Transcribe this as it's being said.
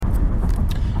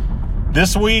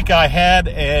This week I had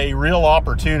a real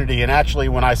opportunity, and actually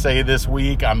when I say this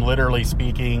week, I'm literally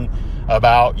speaking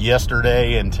about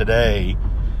yesterday and today.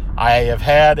 I have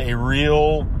had a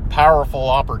real powerful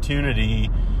opportunity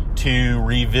to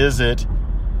revisit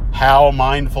how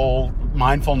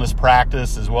mindfulness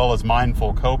practice as well as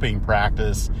mindful coping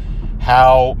practice,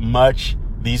 how much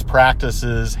these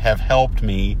practices have helped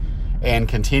me and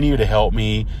continue to help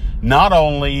me, not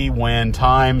only when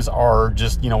times are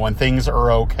just, when things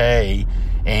are okay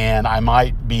and I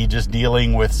might be just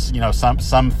dealing with,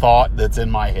 some thought that's in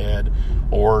my head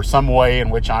or some way in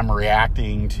which I'm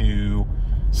reacting to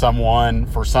someone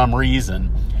for some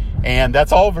reason. And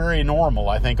that's all very normal.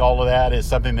 I think all of that is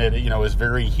something that, is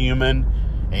very human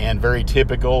and very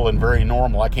typical and very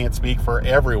normal. I can't speak for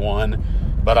everyone,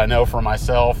 but I know for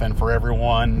myself and for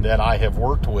everyone that I have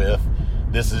worked with,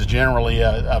 this is generally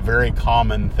a very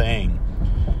common thing.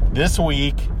 This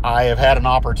week, I have had an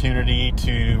opportunity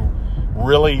to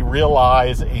really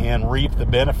realize and reap the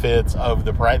benefits of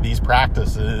these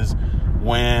practices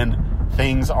when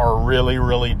things are really,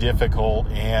 really difficult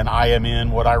and I am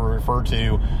in what I refer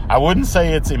to, I wouldn't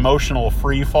say it's emotional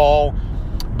free fall,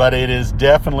 but it has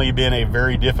definitely been a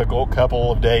very difficult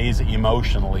couple of days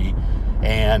emotionally.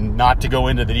 And not to go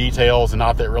into the details, and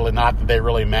not that they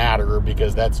really matter,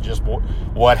 because that's just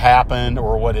what happened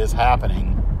or what is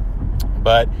happening.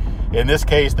 But in this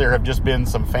case, there is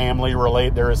some family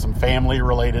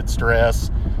related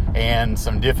stress and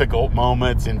some difficult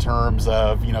moments in terms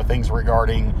of, things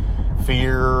regarding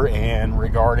fear and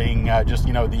regarding the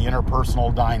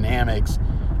interpersonal dynamics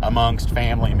amongst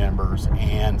family members.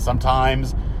 And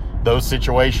sometimes those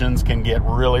situations can get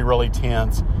really, really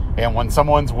tense. And when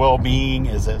someone's well-being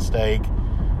is at stake,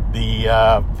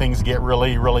 the things get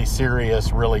really, really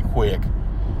serious really quick.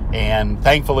 And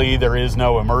thankfully, there is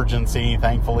no emergency.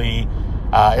 Thankfully,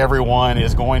 everyone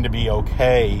is going to be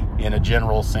okay in a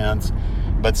general sense.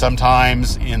 But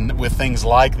sometimes with things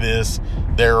like this,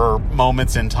 there are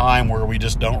moments in time where we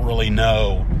just don't really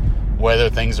know whether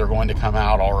things are going to come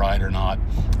out all right or not.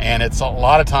 And it's a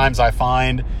lot of times I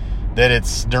find that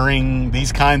it's during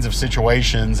these kinds of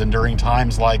situations and during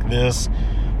times like this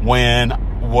when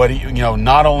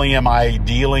not only am I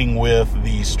dealing with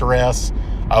the stress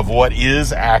of what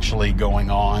is actually going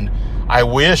on, I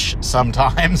wish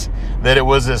sometimes that it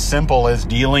was as simple as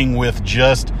dealing with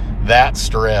just that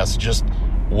stress, just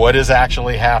what is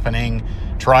actually happening,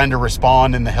 trying to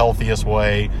respond in the healthiest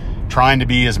way, trying to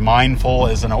be as mindful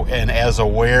and as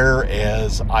aware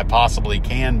as I possibly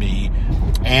can be,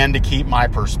 and to keep my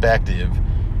perspective.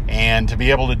 And to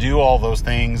be able to do all those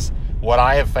things, what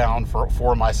I have found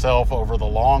for myself over the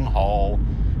long haul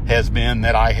has been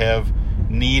that I have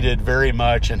needed very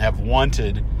much and have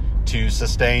wanted to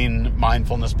sustain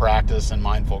mindfulness practice and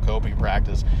mindful coping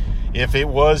practice. If it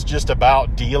was just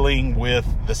about dealing with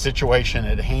the situation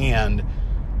at hand,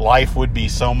 life would be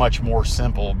so much more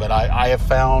simple. But I have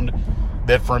found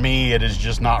that for me, it is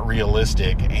just not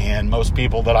realistic. And most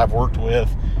people that I've worked with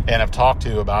and have talked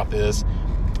to about this,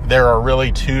 there are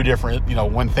really two different,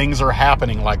 when things are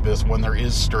happening like this, when there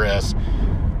is stress,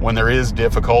 when there is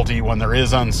difficulty, when there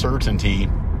is uncertainty,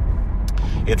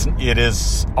 it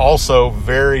is also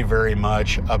very, very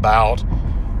much about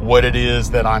what it is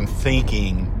that I'm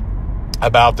thinking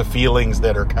about, the feelings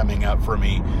that are coming up for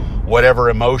me,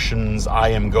 whatever emotions I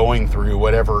am going through,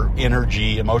 whatever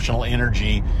emotional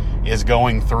energy is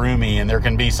going through me. And there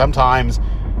can be sometimes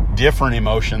different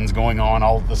emotions going on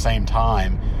all at the same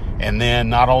time. And then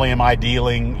not only am I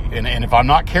dealing, and if I'm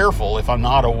not careful, if I'm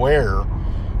not aware,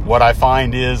 what I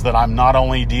find is that I'm not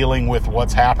only dealing with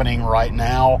what's happening right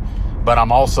now, but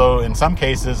I'm also, in some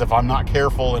cases, if I'm not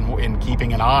careful in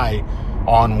keeping an eye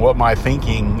on what my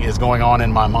thinking is going on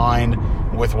in my mind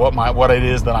with what it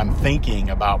is that I'm thinking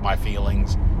about my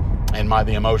feelings and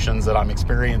the emotions that I'm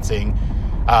experiencing,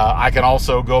 I can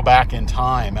also go back in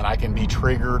time and I can be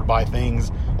triggered by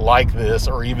things like this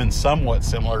or even somewhat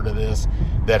similar to this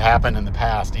that happened in the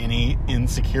past. Any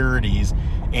insecurities,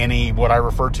 any what I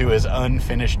refer to as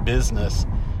unfinished business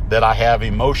that I have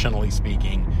emotionally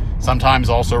speaking, sometimes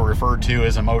also referred to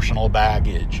as emotional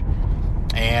baggage.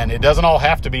 And it doesn't all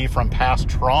have to be from past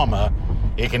trauma.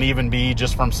 It can even be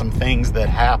just from some things that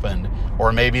happened,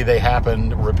 or maybe they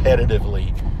happened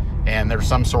repetitively and there's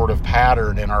some sort of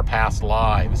pattern in our past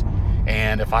lives.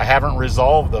 And if I haven't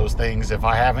resolved those things, if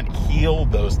I haven't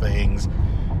healed those things,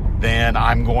 then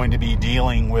I'm going to be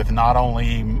dealing with not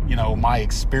only, my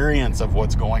experience of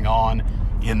what's going on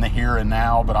in the here and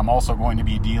now, but I'm also going to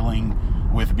be dealing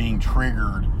with being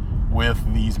triggered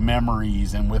with these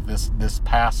memories and with this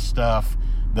past stuff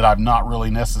that I've not really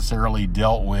necessarily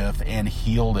dealt with and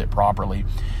healed it properly.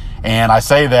 And I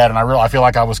say that, and I feel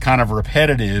like I was kind of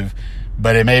repetitive,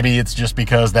 but maybe it's just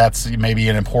because that's maybe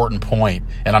an important point,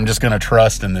 and I'm just going to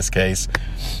trust in this case.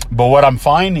 But what I'm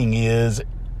finding is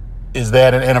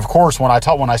that, and of course, when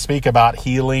I speak about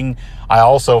healing, I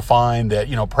also find that,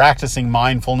 practicing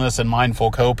mindfulness and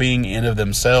mindful coping in of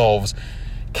themselves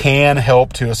can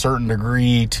help to a certain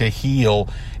degree to heal.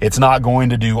 It's not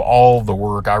going to do all the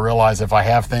work. I realize if I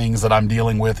have things that I'm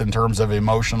dealing with in terms of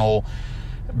emotional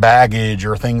baggage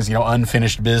or things,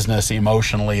 unfinished business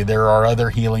emotionally, there are other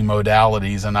healing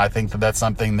modalities. And I think that that's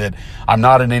something that I'm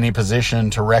not in any position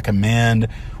to recommend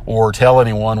or tell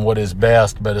anyone what is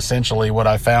best. But essentially what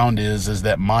I found is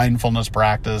that mindfulness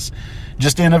practice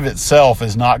just in of itself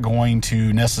is not going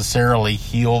to necessarily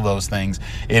heal those things.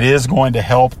 It is going to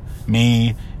help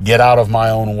me get out of my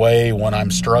own way when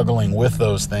I'm struggling with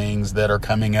those things that are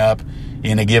coming up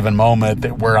in a given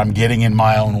moment where I'm getting in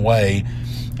my own way.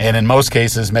 And in most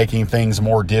cases, making things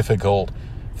more difficult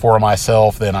for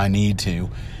myself than I need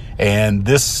to. And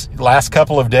this last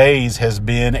couple of days has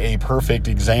been a perfect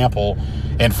example.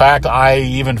 In fact, I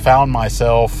even found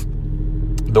myself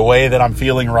the way that I'm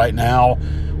feeling right now,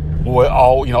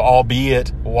 albeit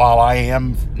while I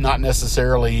am not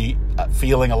necessarily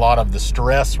feeling a lot of the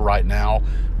stress right now,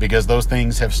 because those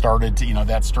things have started to,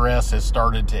 that stress has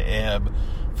started to ebb.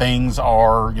 Things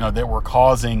are, that were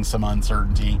causing some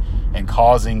uncertainty and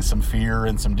causing some fear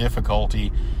and some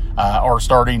difficulty are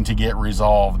starting to get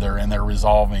resolved. They're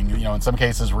resolving, in some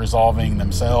cases resolving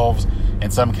themselves.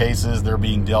 In some cases, they're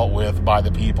being dealt with by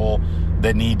the people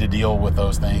that need to deal with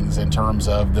those things, in terms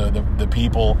of the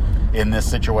people in this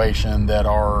situation that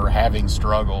are having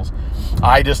struggles.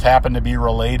 I just happen to be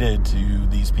related to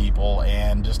these people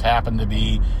and just happen to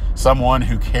be someone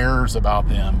who cares about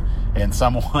them and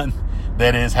someone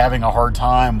that is having a hard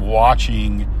time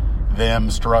watching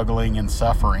them struggling and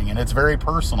suffering. And it's very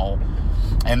personal.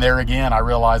 And there again, I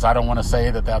realize I don't want to say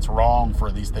that that's wrong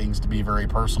for these things to be very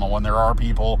personal. When there are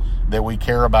people that we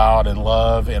care about and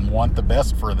love and want the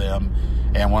best for them,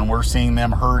 and when we're seeing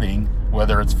them hurting,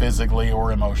 whether it's physically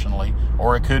or emotionally,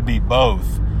 or it could be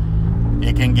both,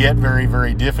 it can get very,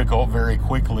 very difficult very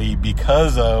quickly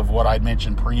because of what I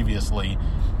mentioned previously,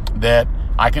 that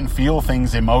I can feel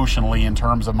things emotionally in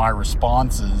terms of my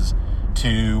responses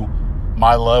to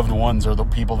my loved ones or the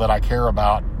people that I care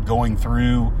about going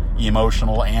through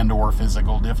emotional and or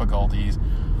physical difficulties.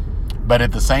 But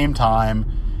at the same time,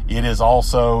 it is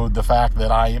also the fact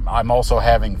that I'm also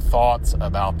having thoughts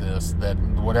about this, that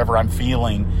whatever I'm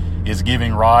feeling is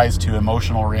giving rise to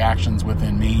emotional reactions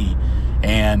within me.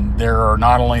 And there are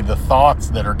not only the thoughts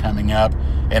that are coming up,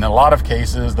 in a lot of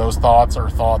cases, those thoughts are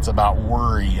thoughts about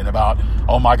worry and about,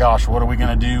 oh my gosh, what are we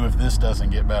going to do if this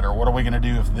doesn't get better? What are we going to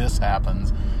do if this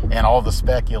happens? And all the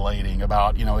speculating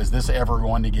about, is this ever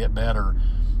going to get better?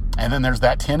 And then there's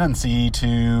that tendency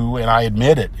to, and I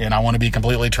admit it, and I want to be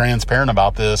completely transparent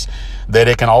about this, that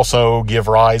it can also give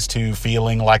rise to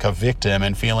feeling like a victim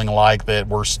and feeling like that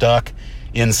we're stuck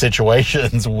in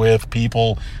situations with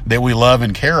people that we love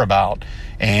and care about.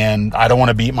 And I don't want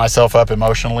to beat myself up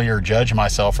emotionally or judge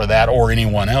myself for that or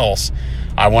anyone else.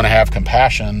 I want to have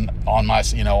compassion on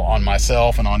on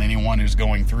myself and on anyone who's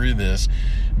going through this,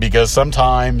 because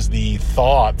sometimes the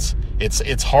thoughts,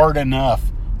 it's hard enough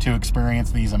to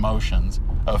experience these emotions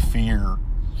of fear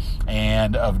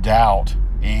and of doubt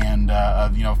and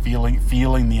of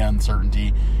feeling the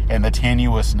uncertainty and the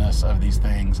tenuousness of these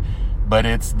things. But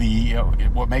it's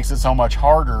what makes it so much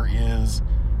harder is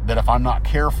that if I'm not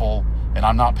careful and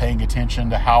I'm not paying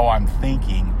attention to how I'm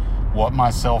thinking, what my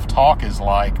self-talk is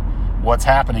like, what's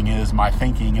happening is my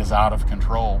thinking is out of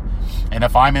control. And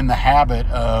if I'm in the habit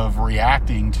of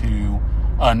reacting to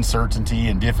uncertainty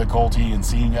and difficulty and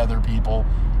seeing other people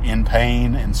in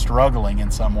pain and struggling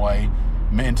in some way,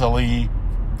 mentally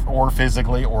or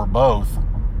physically or both,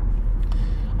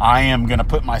 I am going to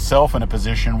put myself in a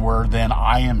position where then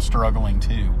I am struggling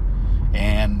too.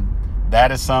 And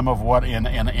that is some of what,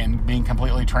 in being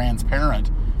completely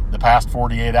transparent, the past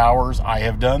 48 hours, I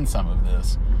have done some of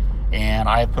this. And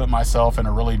I have put myself in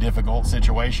a really difficult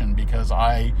situation because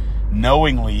I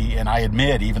knowingly, and I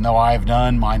admit, even though I have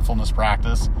done mindfulness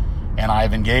practice and I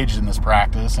have engaged in this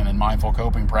practice and in mindful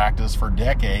coping practice for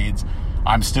decades,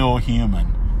 I'm still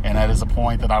human. And that is a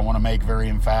point that I want to make very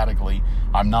emphatically.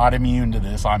 I'm not immune to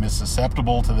this. I'm as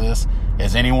susceptible to this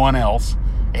as anyone else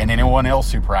and anyone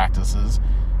else who practices.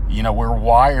 We're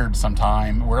wired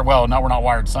sometimes. We're not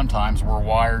wired sometimes. We're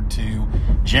wired to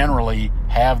generally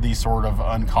have these sort of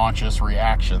unconscious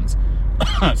reactions,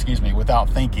 excuse me, without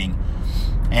thinking.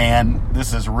 And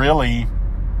this is really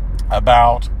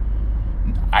about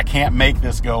I can't make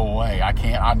this go away.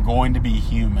 I'm going to be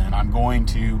human. I'm going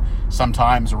to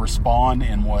sometimes respond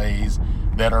in ways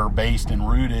that are based and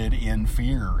rooted in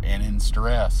fear and in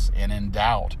stress and in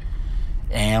doubt.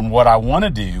 And what I want to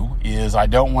do is I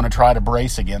don't want to try to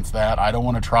brace against that. I don't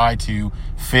want to try to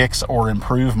fix or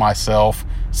improve myself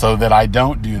so that I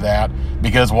don't do that,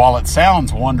 because while it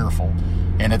sounds wonderful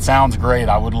and it sounds great,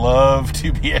 I would love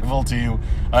to be able to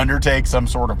undertake some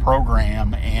sort of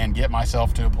program and get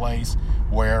myself to a place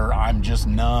where I'm just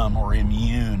numb or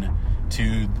immune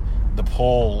to the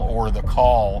pull or the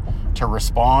call to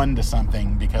respond to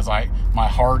something because my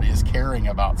heart is caring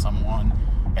about someone,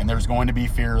 and there's going to be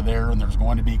fear there, and there's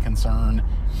going to be concern,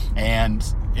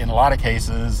 and in a lot of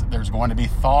cases there's going to be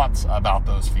thoughts about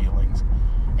those feelings,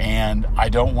 and I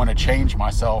don't want to change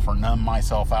myself or numb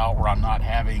myself out where I'm not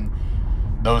having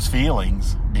those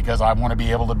feelings, because I want to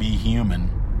be able to be human.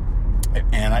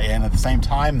 And at the same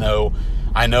time, though,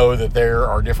 I know that there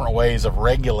are different ways of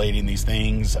regulating these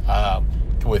things,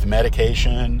 with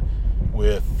medication,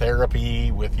 with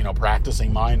therapy, with,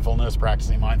 practicing mindfulness,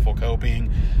 practicing mindful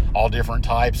coping, all different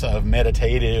types of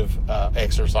meditative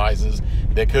exercises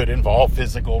that could involve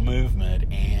physical movement,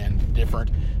 and different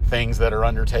things that are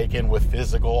undertaken with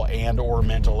physical and or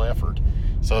mental effort.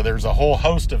 So there's a whole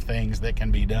host of things that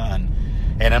can be done.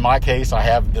 And in my case, I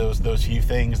have those few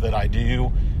things that I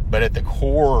do, but at the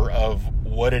core of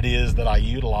what it is that I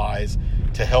utilize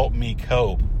to help me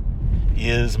cope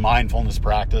is mindfulness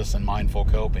practice and mindful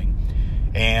coping.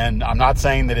 And I'm not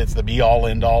saying that it's the be-all,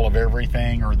 end-all of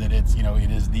everything, or that it's,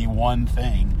 it is the one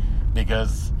thing,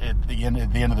 because at the end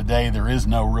of the day, there is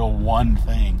no real one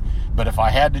thing. But if I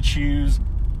had to choose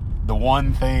the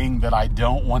one thing that I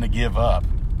don't want to give up,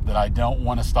 that I don't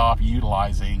want to stop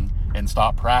utilizing and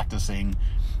stop practicing,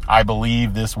 I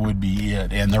believe this would be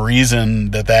it. And the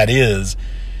reason that is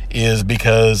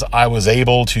because I was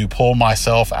able to pull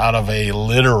myself out of a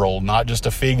literal, not just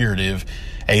a figurative,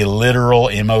 a literal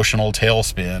emotional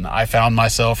tailspin. I found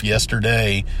myself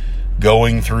yesterday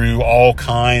going through all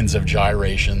kinds of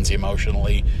gyrations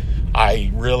emotionally.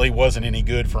 I really wasn't any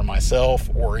good for myself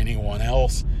or anyone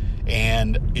else.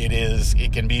 And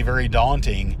it can be very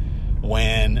daunting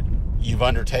when you've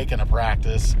undertaken a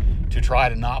practice to try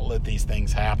to not let these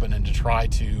things happen, and to try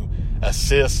to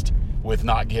assist with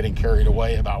not getting carried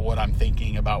away about what I'm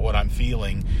thinking, about what I'm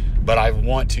feeling. But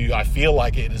I feel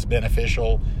like it is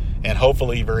beneficial, and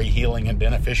hopefully very healing and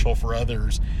beneficial for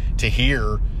others, to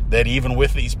hear that even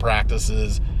with these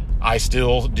practices, I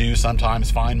still do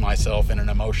sometimes find myself in an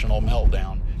emotional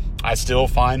meltdown. I still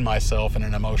find myself in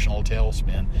an emotional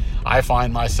tailspin. I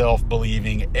find myself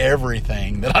believing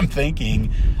everything that I'm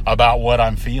thinking about what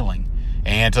I'm feeling,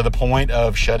 and to the point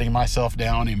of shutting myself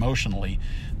down emotionally.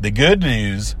 The good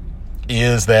news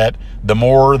is that the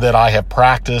more that I have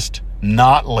practiced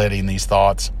not letting these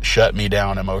thoughts shut me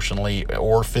down emotionally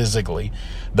or physically,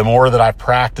 the more that I've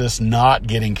practiced not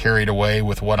getting carried away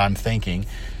with what I'm thinking,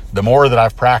 the more that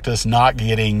I've practiced not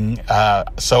getting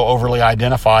so overly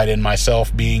identified in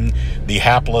myself being the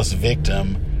hapless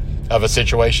victim of a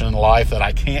situation in life that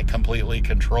I can't completely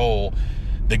control,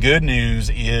 the good news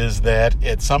is that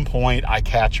at some point I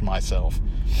catch myself.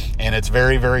 And it's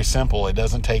very, very simple. It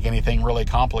doesn't take anything really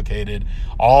complicated.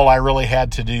 All I really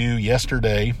had to do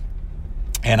yesterday,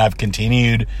 and I've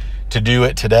continued to do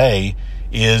it today,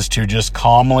 is to just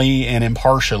calmly and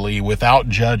impartially, without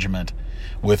judgment,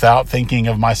 without thinking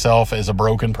of myself as a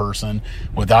broken person,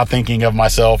 without thinking of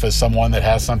myself as someone that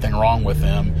has something wrong with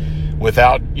them,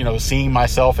 without, seeing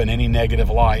myself in any negative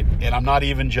light. And I'm not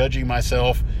even judging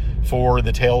myself for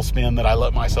the tailspin that I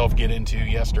let myself get into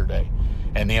yesterday,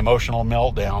 and the emotional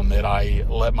meltdown that I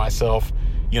let myself,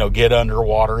 get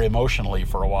underwater emotionally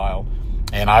for a while.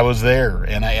 And I was there.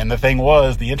 And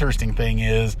the interesting thing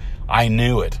is, I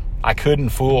knew it. I couldn't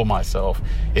fool myself.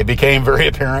 It became very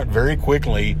apparent very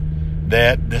quickly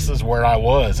that this is where I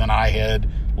was, and I had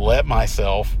let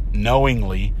myself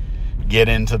knowingly get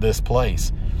into this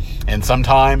place. And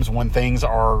sometimes when things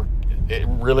are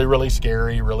really, really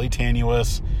scary, really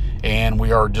tenuous, and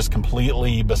we are just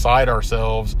completely beside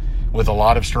ourselves with a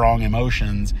lot of strong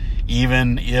emotions,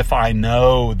 even if I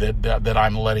know that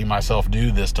I'm letting myself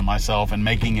do this to myself and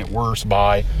making it worse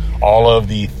by all of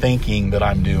the thinking that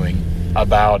I'm doing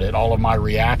about it, all of my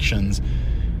reactions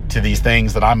to these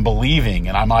things that I'm believing,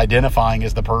 and I'm identifying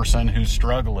as the person who's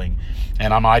struggling,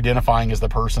 and I'm identifying as the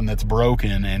person that's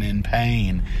broken and in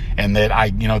pain, and that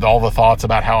all the thoughts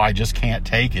about how I just can't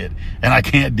take it and I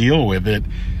can't deal with it.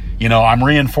 I'm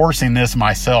reinforcing this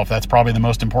myself. That's probably the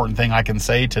most important thing I can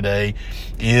say today,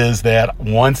 is that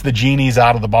once the genie's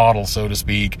out of the bottle, so to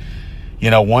speak,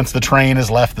 once the train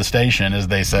has left the station, as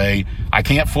they say, I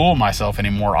can't fool myself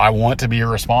anymore. I want to be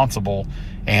responsible,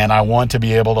 and I want to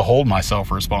be able to hold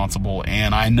myself responsible.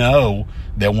 And I know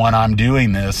that when I'm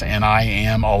doing this and I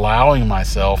am allowing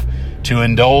myself to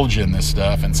indulge in this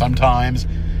stuff, and sometimes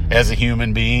as a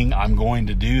human being, I'm going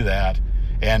to do that.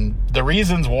 And the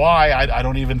reasons why I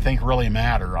don't even think really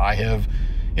matter.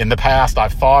 In the past,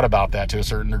 I've thought about that to a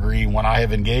certain degree when I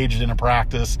have engaged in a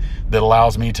practice that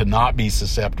allows me to not be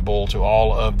susceptible to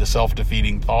all of the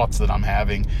self-defeating thoughts that I'm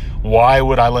having. Why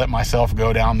would I let myself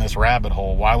go down this rabbit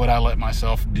hole? Why would I let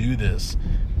myself do this?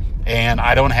 And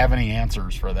I don't have any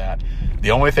answers for that.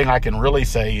 The only thing I can really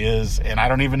say is, and I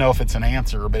don't even know if it's an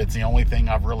answer, but it's the only thing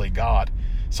I've really got,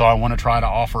 so I want to try to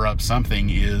offer up something,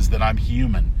 is that I'm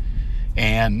human.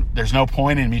 And there's no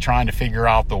point in me trying to figure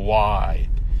out the why.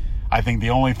 I think the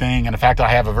only thing, and in fact, I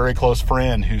have a very close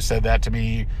friend who said that to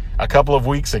me a couple of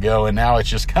weeks ago, and now it's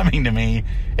just coming to me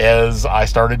as I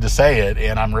started to say it,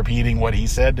 and I'm repeating what he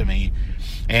said to me.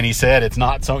 And he said, it's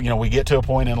not so, we get to a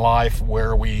point in life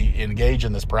where we engage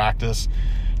in this practice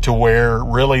to where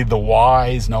really the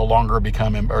whys no longer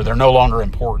they're no longer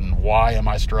important. Why am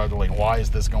I struggling? Why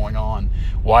is this going on?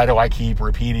 Why do I keep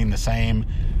repeating the same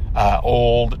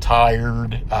old,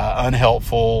 tired,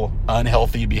 unhelpful,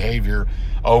 unhealthy behavior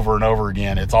over and over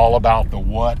again? It's all about the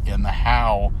what and the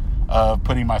how of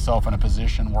putting myself in a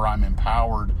position where I'm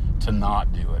empowered to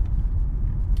not do it.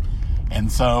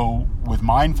 And so with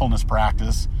mindfulness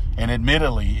practice, and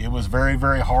admittedly, it was very,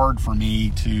 very hard for me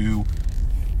to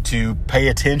pay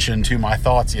attention to my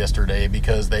thoughts yesterday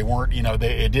because they weren't,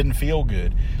 it didn't feel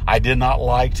good. I did not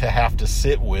like to have to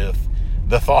sit with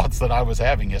the thoughts that I was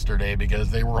having yesterday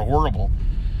because they were horrible.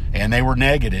 And they were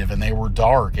negative and they were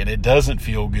dark, and it doesn't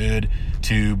feel good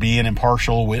to be an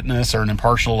impartial witness or an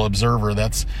impartial observer.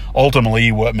 That's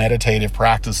ultimately what meditative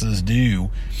practices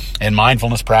do. And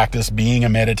mindfulness practice, being a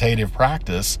meditative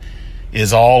practice,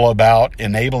 is all about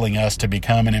enabling us to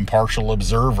become an impartial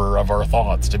observer of our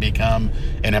thoughts, to become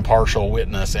an impartial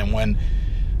witness. And when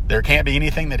there can't be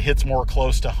anything that hits more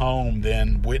close to home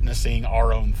than witnessing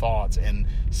our own thoughts and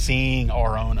seeing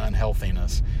our own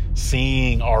unhealthiness,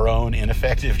 seeing our own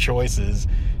ineffective choices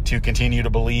to continue to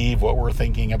believe what we're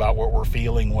thinking about what we're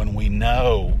feeling when we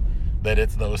know that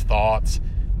it's those thoughts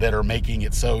that are making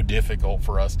it so difficult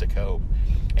for us to cope.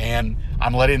 And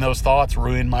I'm letting those thoughts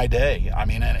ruin my day. I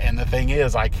mean, and the thing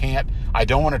is, I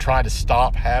don't want to try to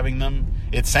stop having them.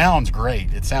 It sounds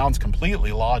great. It sounds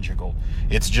completely logical.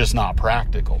 It's just not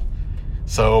practical.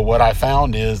 So what I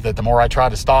found is that the more I try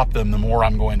to stop them, the more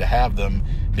I'm going to have them,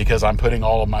 because I'm putting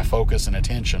all of my focus and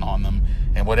attention on them.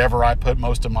 And whatever I put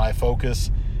most of my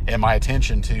focus and my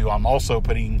attention to, I'm also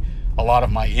putting a lot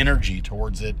of my energy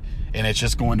towards it. And it's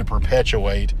just going to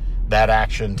perpetuate that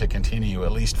action to continue,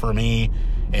 at least for me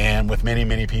and with many,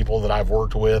 many people that I've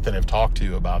worked with and have talked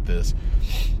to about this.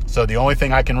 So the only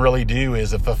thing I can really do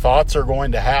is, if the thoughts are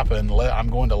going to happen, I'm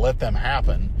going to let them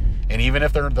happen. And even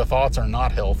if the thoughts are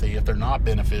not healthy, if they're not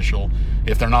beneficial,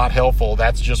 if they're not helpful,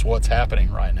 that's just what's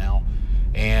happening right now.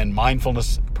 And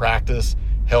mindfulness practice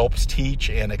helps teach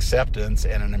an acceptance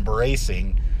and an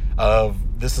embracing of,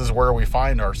 this is where we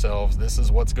find ourselves, this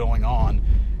is what's going on,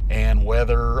 and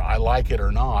whether I like it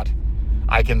or not,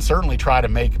 I can certainly try to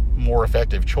make more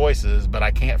effective choices, but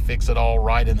I can't fix it all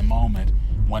right in the moment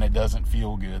when it doesn't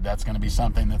feel good. That's going to be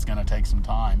something that's going to take some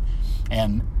time.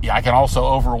 And I can also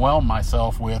overwhelm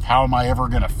myself with, how am I ever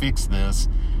going to fix this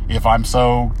if I'm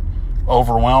so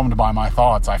overwhelmed by my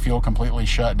thoughts? I feel completely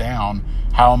shut down.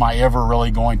 How am I ever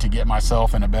really going to get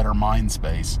myself in a better mind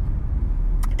space?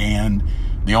 And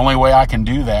the only way I can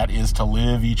do that is to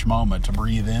live each moment, to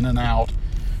breathe in and out,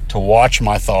 to watch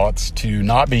my thoughts, to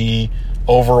not be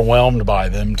overwhelmed by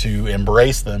them, to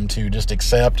embrace them, to just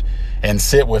accept and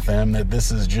sit with them, that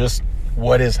this is just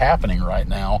what is happening right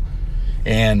now.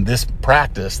 And this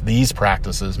practice, these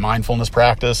practices, mindfulness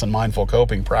practice and mindful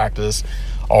coping practice,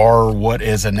 are what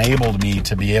has enabled me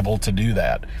to be able to do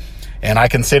that. And I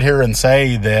can sit here and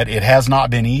say that it has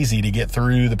not been easy to get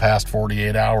through the past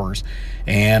 48 hours.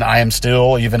 And I am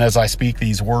still, even as I speak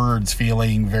these words,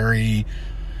 feeling very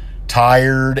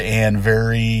tired and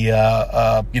very,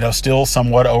 still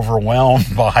somewhat overwhelmed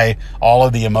by all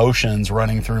of the emotions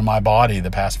running through my body the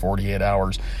past 48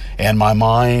 hours. And my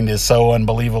mind is so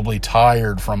unbelievably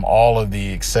tired from all of the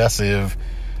excessive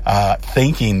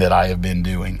thinking that I have been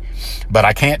doing. But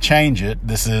I can't change it.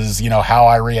 This is, how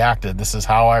I reacted. This is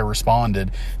how I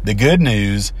responded. The good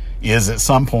news is, at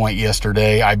some point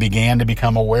yesterday, I began to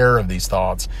become aware of these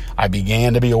thoughts. I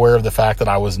began to be aware of the fact that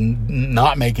I was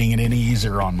not making it any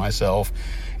easier on myself.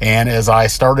 And as I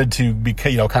started to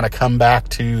kind of come back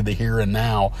to the here and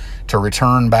now, to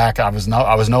return back, I was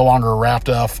no longer wrapped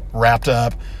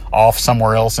up off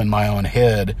somewhere else in my own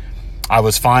head. I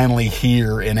was finally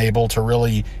here and able to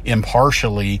really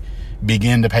impartially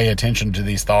begin to pay attention to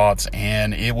these thoughts.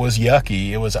 And it was yucky.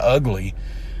 It was ugly.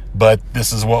 But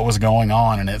this is what was going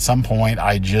on. And at some point,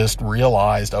 I just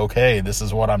realized, okay, this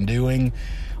is what I'm doing.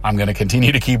 I'm going to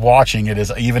continue to keep watching it,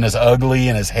 even as ugly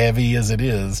and as heavy as it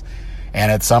is. And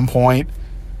at some point,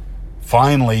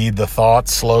 finally, the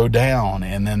thoughts slowed down,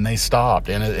 and then they stopped.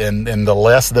 And the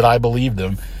less that I believed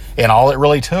them, and all it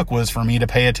really took was for me to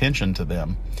pay attention to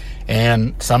them.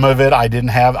 And some of it I did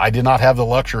not have the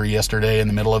luxury yesterday in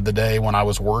the middle of the day when I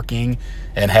was working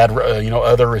and had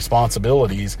other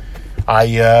responsibilities.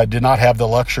 I did not have the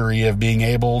luxury of being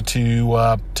able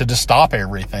to just stop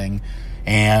everything,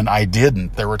 and I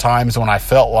didn't. There were times when I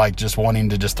felt like just wanting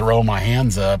to just throw my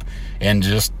hands up and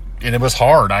it was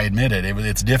hard. I admit it.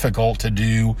 It's difficult to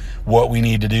do what we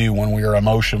need to do when we are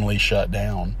emotionally shut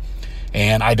down.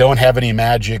 And I don't have any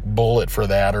magic bullet for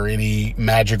that or any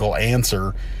magical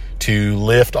answer to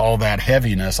lift all that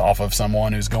heaviness off of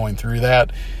someone who's going through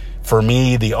that. For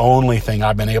me, the only thing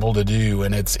I've been able to do,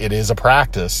 and it is a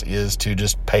practice, is to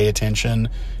just pay attention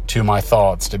to my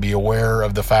thoughts, to be aware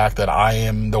of the fact that I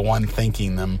am the one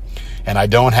thinking them, and I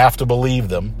don't have to believe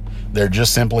them. They're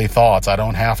just simply thoughts. I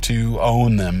don't have to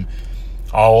own them.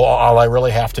 All I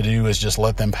really have to do is just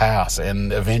let them pass.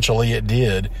 And eventually it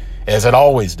did, as it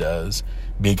always does,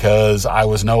 because I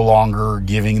was no longer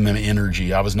giving them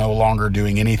energy. I was no longer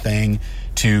doing anything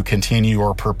to continue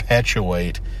or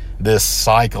perpetuate this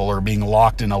cycle or being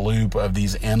locked in a loop of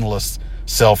these endless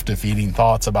self-defeating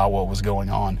thoughts about what was going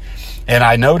on. And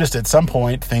I noticed at some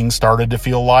point things started to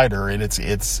feel lighter. And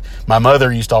it's my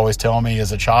mother used to always tell me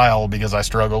as a child, because I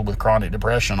struggled with chronic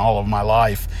depression all of my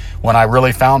life, when I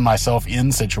really found myself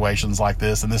in situations like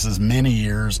this, and this is many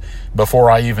years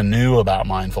before I even knew about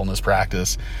mindfulness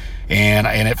practice,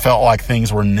 and it felt like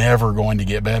things were never going to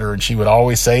get better. And she would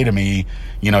always say to me,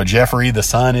 Jeffrey, the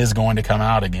sun is going to come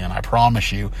out again. I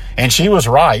promise you. And she was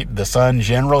right. The sun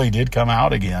generally did come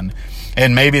out again.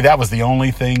 And maybe that was the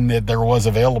only thing that there was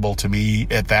available to me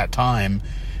at that time,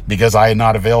 because I had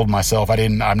not availed myself.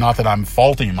 I'm not that I'm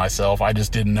faulting myself. I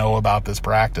just didn't know about this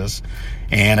practice.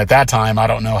 And at that time, I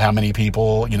don't know how many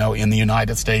people, in the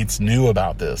United States knew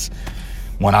about this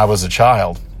when I was a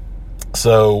child.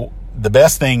 So the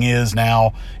best thing is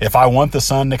now, if I want the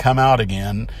sun to come out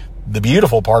again, the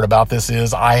beautiful part about this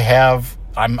is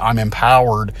I'm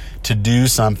empowered to do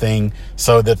something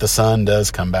so that the sun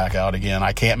does come back out again.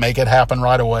 I can't make it happen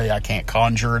right away. I can't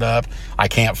conjure it up. I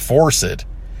can't force it.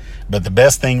 But the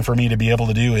best thing for me to be able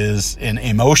to do is,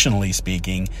 emotionally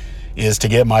speaking, is to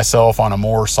get myself on a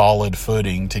more solid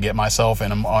footing, to get myself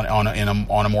on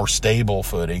a more stable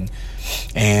footing.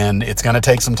 And it's going to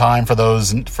take some time for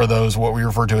those what we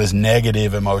refer to as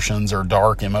negative emotions or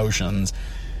dark emotions.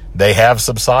 They have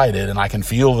subsided, and I can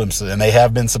feel them, and they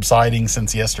have been subsiding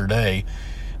since yesterday.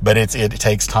 But it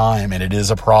takes time, and it is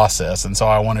a process. And so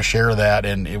I want to share that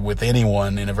with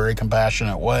anyone in a very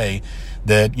compassionate way,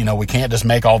 that, we can't just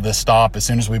make all this stop as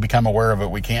soon as we become aware of it.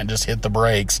 We can't just hit the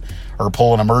brakes or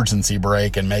pull an emergency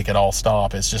brake and make it all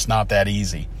stop. It's just not that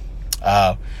easy.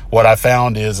 What I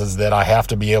found is that I have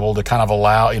to be able to kind of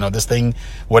allow, this thing,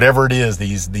 whatever it is,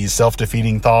 these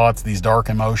self-defeating thoughts, these dark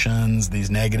emotions, these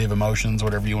negative emotions,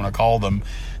 whatever you want to call them,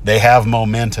 they have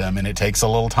momentum, and it takes a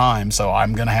little time. So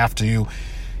I'm going to have to,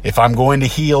 if I'm going to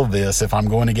heal this, if I'm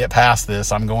going to get past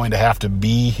this, I'm going to have to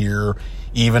be here,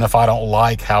 even if I don't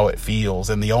like how it feels.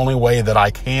 And the only way that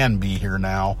I can be here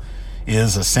now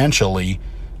is essentially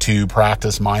to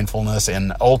practice mindfulness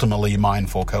and ultimately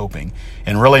mindful coping.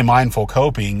 And really, mindful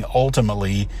coping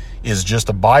ultimately is just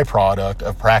a byproduct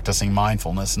of practicing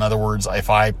mindfulness. In other words, if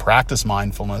I practice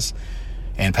mindfulness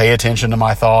and pay attention to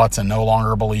my thoughts and no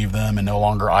longer believe them and no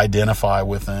longer identify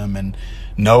with them and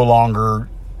no longer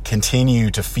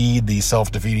continue to feed these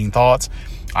self-defeating thoughts,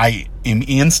 I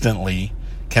instantly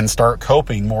can start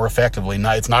coping more effectively.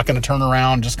 Now, it's not going to turn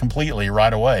around just completely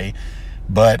right away,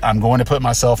 but I'm going to put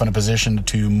myself in a position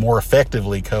to more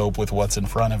effectively cope with what's in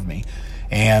front of me.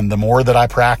 And the more that I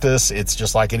practice, it's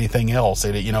just like anything else.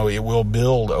 It will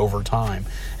build over time.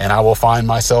 And I will find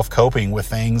myself coping with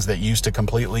things that used to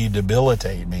completely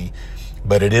debilitate me.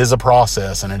 But it is a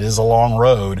process, and it is a long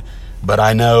road. But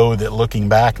I know that looking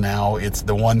back now, it's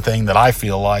the one thing that I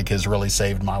feel like has really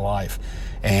saved my life.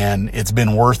 And it's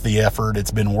been worth the effort.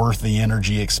 It's been worth the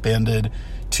energy expended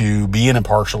to be an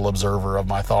impartial observer of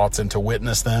my thoughts and to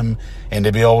witness them and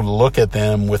to be able to look at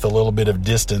them with a little bit of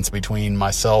distance between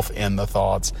myself and the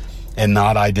thoughts and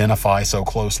not identify so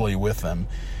closely with them.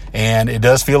 And it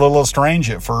does feel a little strange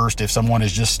at first if someone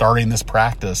is just starting this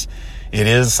practice. It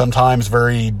is sometimes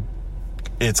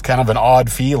it's kind of an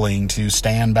odd feeling to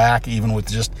stand back even with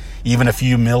just even a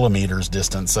few millimeters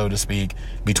distance, so to speak,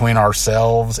 between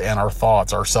ourselves and our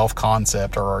thoughts, our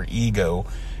self-concept or our ego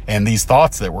and these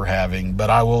thoughts that we're having. But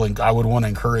I would want to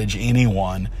encourage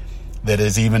anyone that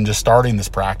is even just starting this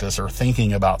practice or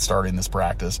thinking about starting this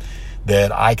practice,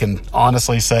 that I can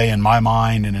honestly say in my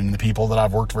mind and in the people that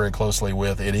I've worked very closely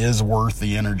with, it is worth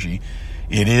the energy.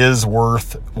 It is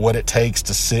worth what it takes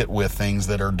to sit with things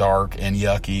that are dark and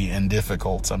yucky and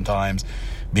difficult sometimes,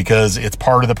 because it's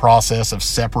part of the process of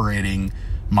separating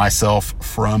myself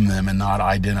from them and not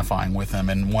identifying with them.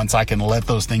 And once I can let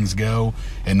those things go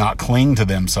and not cling to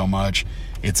them so much,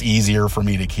 it's easier for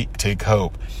me to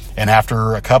cope. And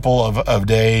after a couple of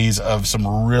days of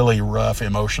some really rough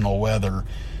emotional weather,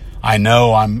 I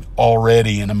know I'm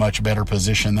already in a much better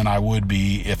position than I would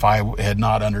be if I had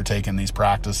not undertaken these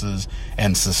practices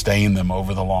and sustained them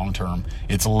over the long term.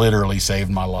 It's literally saved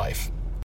my life.